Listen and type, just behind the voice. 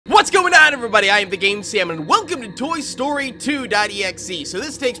on, everybody? I am TheGameSalmon, and welcome to Toy Story 2.exe. So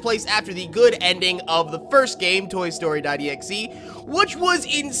this takes place after the good ending of the first game, Toy Story.EXE, which was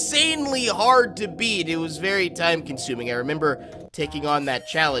insanely hard to beat. It was very time-consuming. I remember taking on that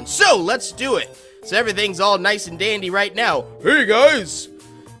challenge. So, let's do it. So everything's all nice and dandy right now. Hey, guys!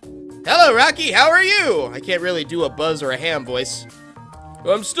 Hello, Rocky, how are you? I can't really do a Buzz or a Ham voice.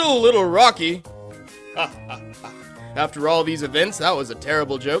 I'm still a little rocky. After all these events, that was a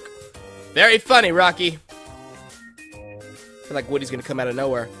terrible joke. Very funny, Rocky. I feel like Woody's gonna come out of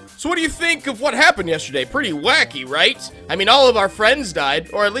nowhere. So what do you think of what happened yesterday? Pretty wacky, right? I mean, all of our friends died,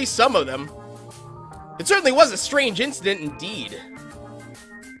 or at least some of them. It certainly was a strange incident indeed.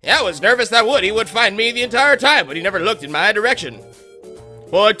 Yeah, I was nervous that Woody would find me the entire time, but he never looked in my direction.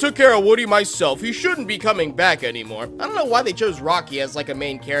 Well, I took care of Woody myself. He shouldn't be coming back anymore. I don't know why they chose Rocky as like a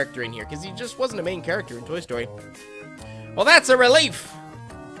main character in here, because he just wasn't a main character in Toy Story. Well, that's a relief.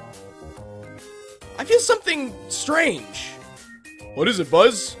 I feel something strange. What is it,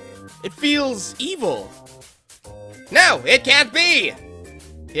 Buzz? It feels evil. No, it can't be.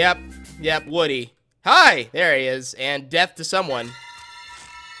 Yep, Woody. Hi, there he is, and death to someone.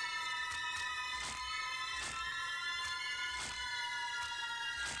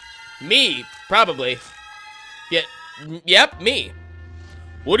 Me, probably. Yep, me.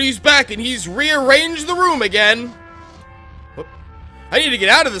 Woody's back and he's rearranged the room again. I need to get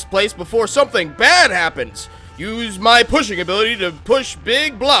out of this place before something bad happens. Use my pushing ability to push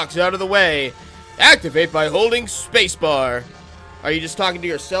big blocks out of the way. Activate by holding spacebar. Are you just talking to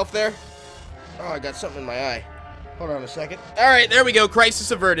yourself there? Oh, I got something in my eye. Hold on a second. Alright, there we go. Crisis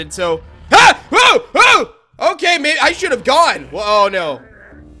averted, so... Ah! Whoa! Whoa! Okay, maybe I should have gone. Whoa, oh, no.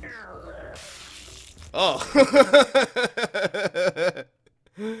 Oh.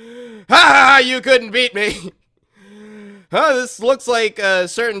 Ha! You couldn't beat me. Huh, this looks like a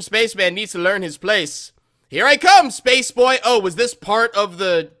certain spaceman needs to learn his place. Here I come, space boy. Oh, was this part of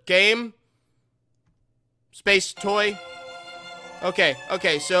the game? Space toy? Okay,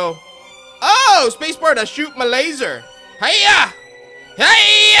 so... Oh, space bar to shoot my laser. Hiya!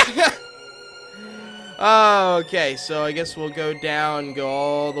 Hiya! Okay, so I guess we'll go down, go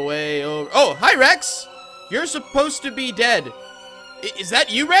all the way over. Oh, hi, Rex! You're supposed to be dead. Is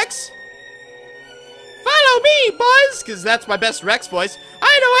that you, Rex? Follow me, Buzz! Because that's my best Rex voice.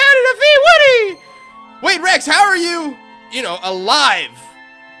 I know how to defeat Woody! Wait, Rex, how are you, alive?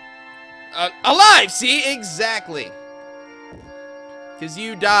 Alive, see? Exactly. Because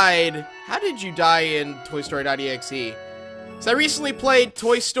you died. How did you die in Toy Story.exe? So I recently played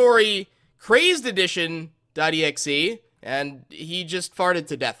Toy Story Crazed Edition.exe, and he just farted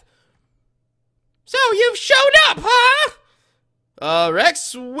to death. So, you've showed up, huh?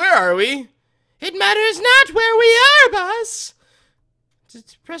 Rex, where are we? It matters not where we are, Buzz.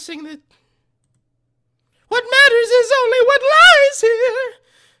 It's pressing the... What matters is only what lies here.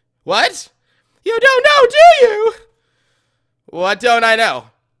 What? You don't know, do you? What don't I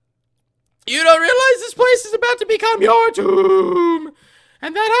know? You don't realize this place is about to become your tomb.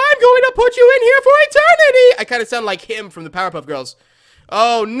 And that I'm going to put you in here for eternity! I kind of sound like him from the Powerpuff Girls.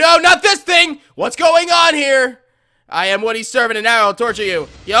 Oh, no, not this thing! What's going on here? I am Woody's servant, and now I'll torture you.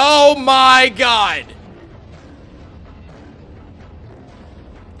 Oh, my God!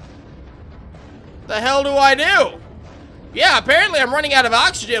 The hell do I do? Yeah, apparently I'm running out of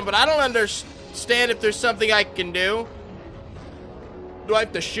oxygen, but I don't understand if there's something I can do. Do I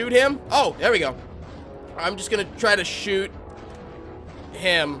have to shoot him? Oh, there we go. I'm just gonna try to shoot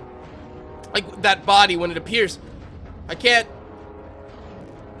him, like that body when it appears.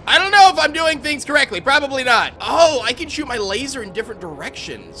 I don't know if I'm doing things correctly. Probably not. Oh, I can shoot my laser in different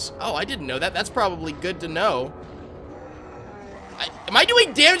directions. Oh, I didn't know that. That's probably good to know. Am I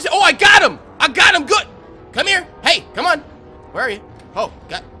doing damage? Oh, I got him. I got him. Good. Come here. Hey, come on. Where are you? Oh,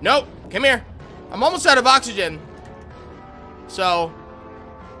 no. Come here. I'm almost out of oxygen. So,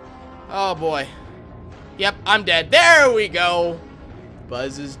 oh boy. Yep, I'm dead. There we go.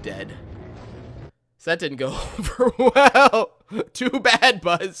 Buzz is dead. So that didn't go over well. Too bad,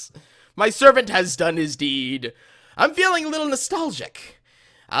 Buzz. My servant has done his deed. I'm feeling a little nostalgic.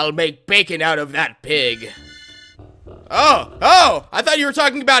 I'll make bacon out of that pig. Oh, I thought you were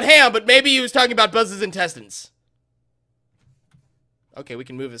talking about ham, but maybe he was talking about Buzz's intestines. Okay, we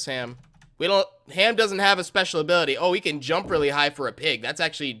can move his ham. Ham doesn't have a special ability. Oh, he can jump really high for a pig. That's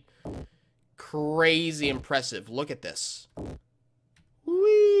actually crazy impressive. Look at this.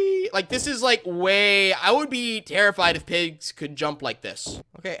 Whee! Like, this is like way... I would be terrified if pigs could jump like this.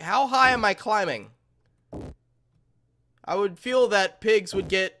 Okay, how high am I climbing? I would feel that pigs would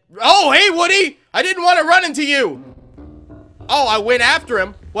get... Oh, hey, Woody! I didn't want to run into you! Oh, I went after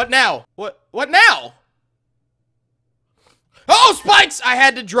him. What now? What now? Oh, spikes! I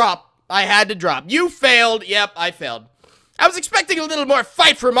had to drop. I had to drop. You failed. Yep, I failed. I was expecting a little more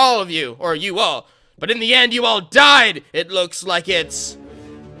fight from all of you, or you all. But in the end, you all died. It looks like it's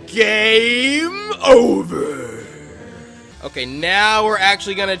game over. Okay, now we're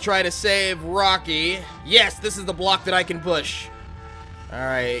actually gonna try to save Rocky. Yes, this is the block that I can push.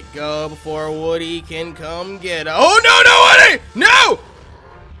 Alright, go before Woody can come get it. Oh, no, Woody! No!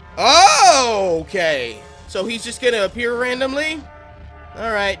 Oh, okay. So he's just gonna appear randomly?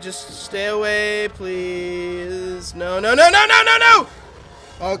 Alright, just stay away, please. No.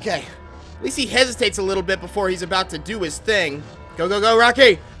 Okay. At least he hesitates a little bit before he's about to do his thing. Go,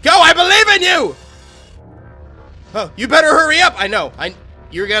 Rocky! Go, I believe in you! Oh, you better hurry up! I know.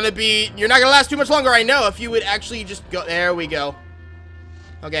 You're not gonna last too much longer, I know, if you would actually just go. There we go.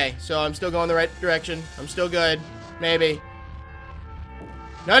 Okay, so I'm still going the right direction. I'm still good. Maybe.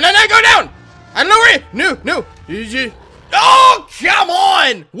 No, go down! I don't know where you... No. Oh, come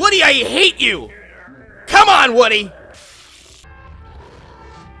on! Woody, I hate you! Come on, Woody!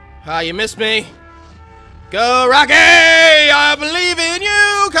 You missed me. Go, Rocky! I believe in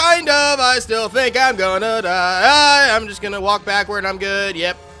you, kind of. I still think I'm gonna die. I'm just gonna walk backward. I'm good.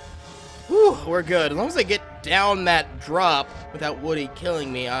 Yep. Whew, we're good. As long as I get down that drop without Woody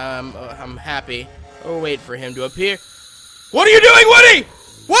killing me, I'm happy. Oh, wait for him to appear. What are you doing, Woody?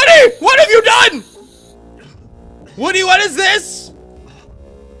 Woody! What have you done? Woody, what is this?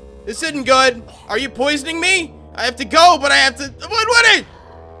 This isn't good. Are you poisoning me? I have to go, but I have to... Woody!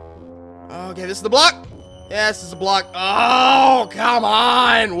 Okay, this is the block. Yes, this is a block. Oh, come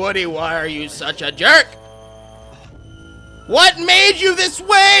on, Woody. Why are you such a jerk? What made you this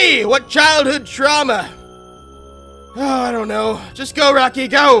way? What childhood trauma? Oh, I don't know. Just go, Rocky,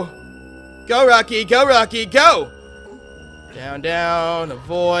 go. Go, Rocky, go. Down,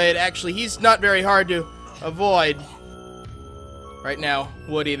 avoid. Actually, he's not very hard to avoid. Right now,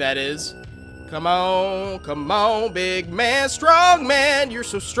 Woody, that is. Come on, big man, strong man. You're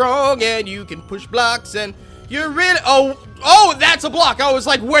so strong and you can push blocks and you're really... Oh, that's a block. I was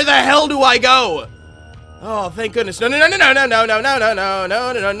like, where the hell do I go? Oh, thank goodness. No.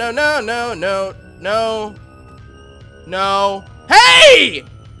 Hey!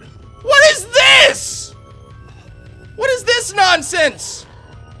 What is this? What is this nonsense?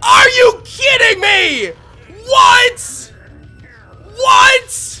 Are you kidding me? What?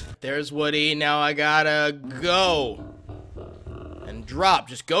 There's Woody. Now I gotta go. And drop.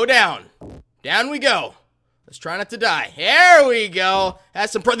 Just go down. Down we go. Let's try not to die. There we go.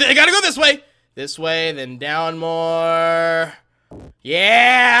 That's some I gotta go this way. This way, then down more.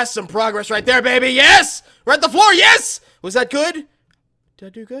 Yeah, some progress right there, baby. Yes! We're at the floor. Yes! Was that good? Did I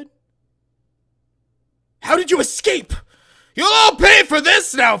do good? How did you escape? You'll all pay for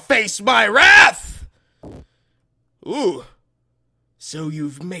this now, face my wrath! Ooh. So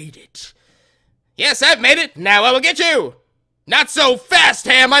you've made it. Yes, I've made it. Now I will get you. Not so fast,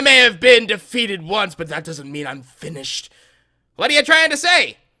 Ham. I may have been defeated once, but that doesn't mean I'm finished. What are you trying to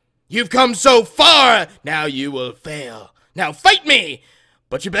say? You've come so far. Now you will fail. Now fight me.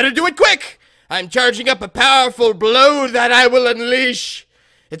 But you better do it quick. I'm charging up a powerful blow that I will unleash.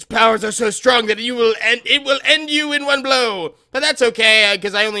 Its powers are so strong that it will end you in one blow. But that's okay,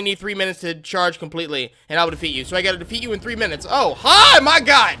 because I only need 3 minutes to charge completely, and I'll defeat you. So I gotta defeat you in 3 minutes. Oh, hi, my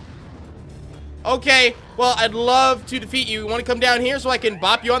God! Okay, well, I'd love to defeat you. You want to come down here so I can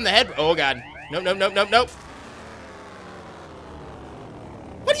bop you on the head? Oh, God. Nope.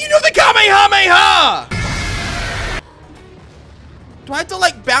 What do you know the Kamehameha? Do I have to,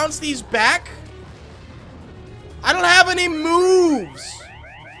 like, bounce these back? I don't have any moves.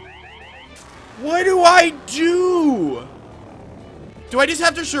 What do I do? Do I just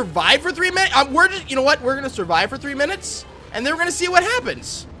have to survive for 3 minutes? You know what? We're gonna survive for 3 minutes, and then we're gonna see what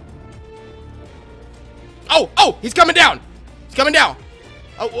happens. Oh, he's coming down. He's coming down.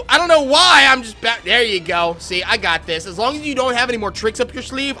 Oh, I don't know why. I'm just back. There you go. See, I got this. As long as you don't have any more tricks up your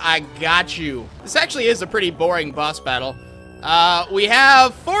sleeve, I got you. This actually is a pretty boring boss battle. We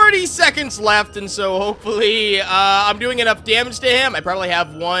have 40 seconds left, and so hopefully, I'm doing enough damage to him. I probably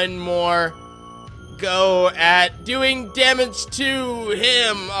have one more go at doing damage to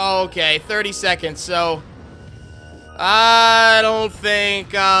him. Okay, 30 seconds, so I don't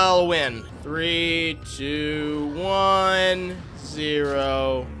think I'll win. 3, 2, 1,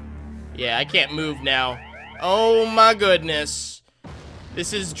 0. Yeah, I can't move now. Oh my goodness.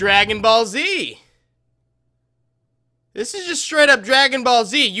 This is Dragon Ball Z. This is just straight up Dragon Ball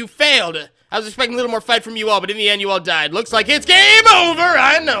Z. You failed. I was expecting a little more fight from you all, but in the end you all died. Looks like it's game over,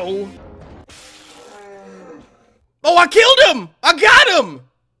 I know. Oh, I killed him! I got him!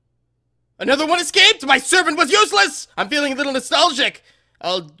 Another one escaped! My servant was useless! I'm feeling a little nostalgic.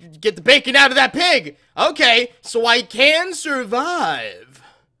 I'll get the bacon out of that pig. Okay, so I can survive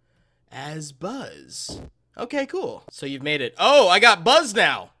as Buzz. Okay, cool. So you've made it. Oh, I got Buzz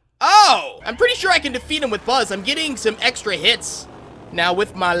now. Oh! I'm pretty sure I can defeat him with Buzz. I'm getting some extra hits now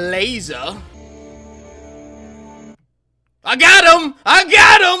with my laser. I got him! I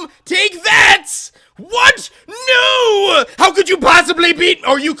got him! Take that! What? No! How could you possibly beat...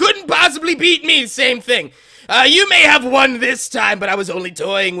 Or you couldn't possibly beat me. Same thing. You may have won this time, but I was only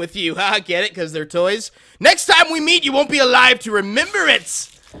toying with you. Ha, get it? Because they're toys? Next time we meet, you won't be alive to remember it.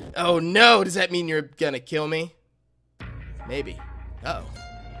 Oh, no. Does that mean you're gonna kill me? Maybe. Uh-oh.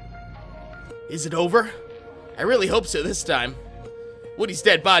 Is it over? I really hope so this time. Woody's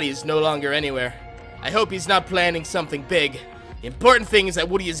dead body is no longer anywhere. I hope he's not planning something big. The important thing is that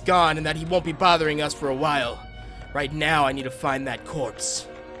Woody is gone and that he won't be bothering us for a while. Right now, I need to find that corpse.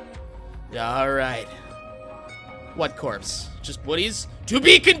 Alright. What corpse? Just Woody's? To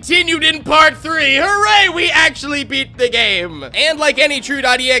be continued in part 3! Hooray! We actually beat the game! And like any true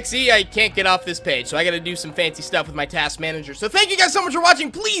 .exe, I can't get off this page, so I gotta do some fancy stuff with my task manager. So thank you guys so much for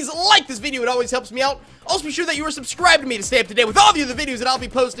watching. Please like this video, it always helps me out. Also be sure that you are subscribed to me to stay up to date with all the other videos that I'll be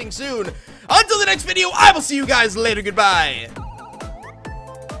posting soon. Until the next video, I will see you guys later. Goodbye!